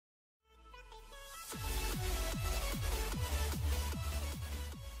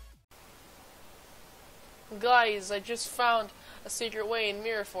guys, I just found a secret way in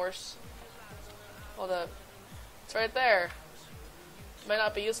Mirror Force. Hold up. It's right there. Might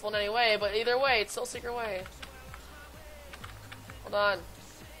not be useful in any way, but either way, it's still a secret way. Hold on.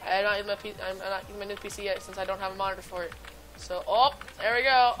 I'm not using my new PC yet since I don't have a monitor for it. So, oh, there we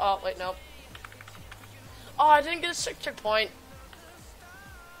go. Oh, wait, nope. Oh, I didn't get a checkpoint.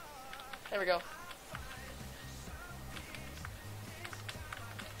 There we go.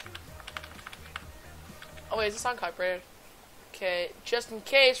 Oh wait, is this on copyrighted? Okay, just in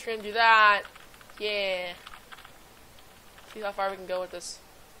case we're gonna do that. Yeah. See how far we can go with this.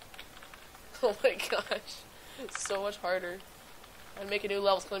 Oh my gosh. It's so much harder. And make a new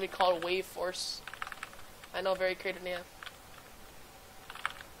level, it's gonna be called Wave Force. I know, very creative name.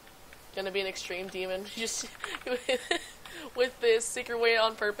 Gonna be an extreme demon. Just with this secret way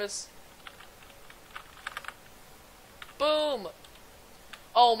on purpose. Boom!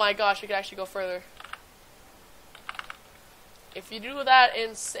 Oh my gosh, we could actually go further. If you do that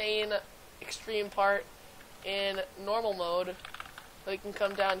insane extreme part in normal mode, we can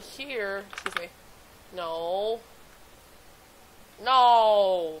come down here. Excuse me. No.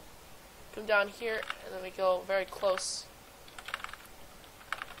 No! Come down here, and then we go very close.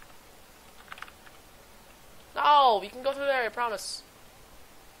 No! You can go through there, I promise.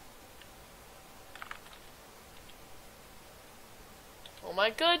 Oh my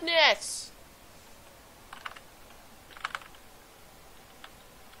goodness!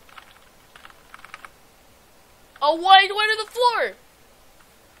 Oh, why went to the floor?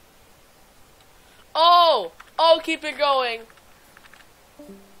 Oh! Oh, keep it going!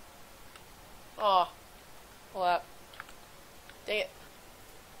 Oh. Hold up. Dang it.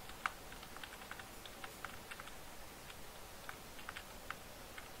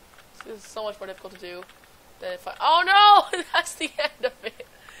 This is so much more difficult to do than if I— oh no! That's the end of it!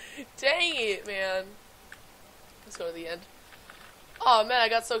 Dang it, man. Let's go to the end. Oh man, I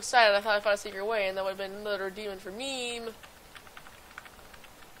got so excited I thought I found a secret way, and that would have been another demon for meme.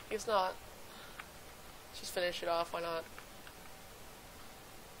 Guess not. Just finish it off, why not?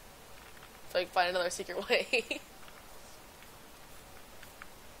 So I can find another secret way.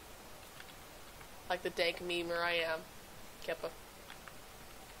 Like the dank memer I am. Keppa.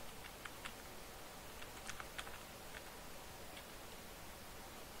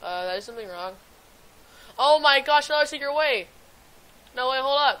 That is something wrong. Oh my gosh, another secret way! No, wait,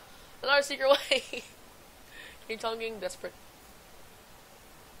 hold up. Another secret way. Can you tell I'm getting desperate?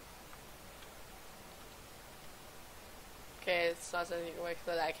 Okay, it's not a secret way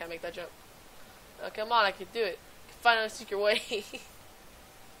because I can't make that jump. Oh, come on, I can do it. I can find another secret way. It's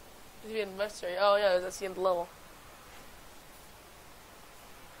being necessary. Oh yeah, that's the end of the level.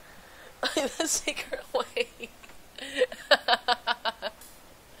 The secret way.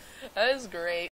 That is great.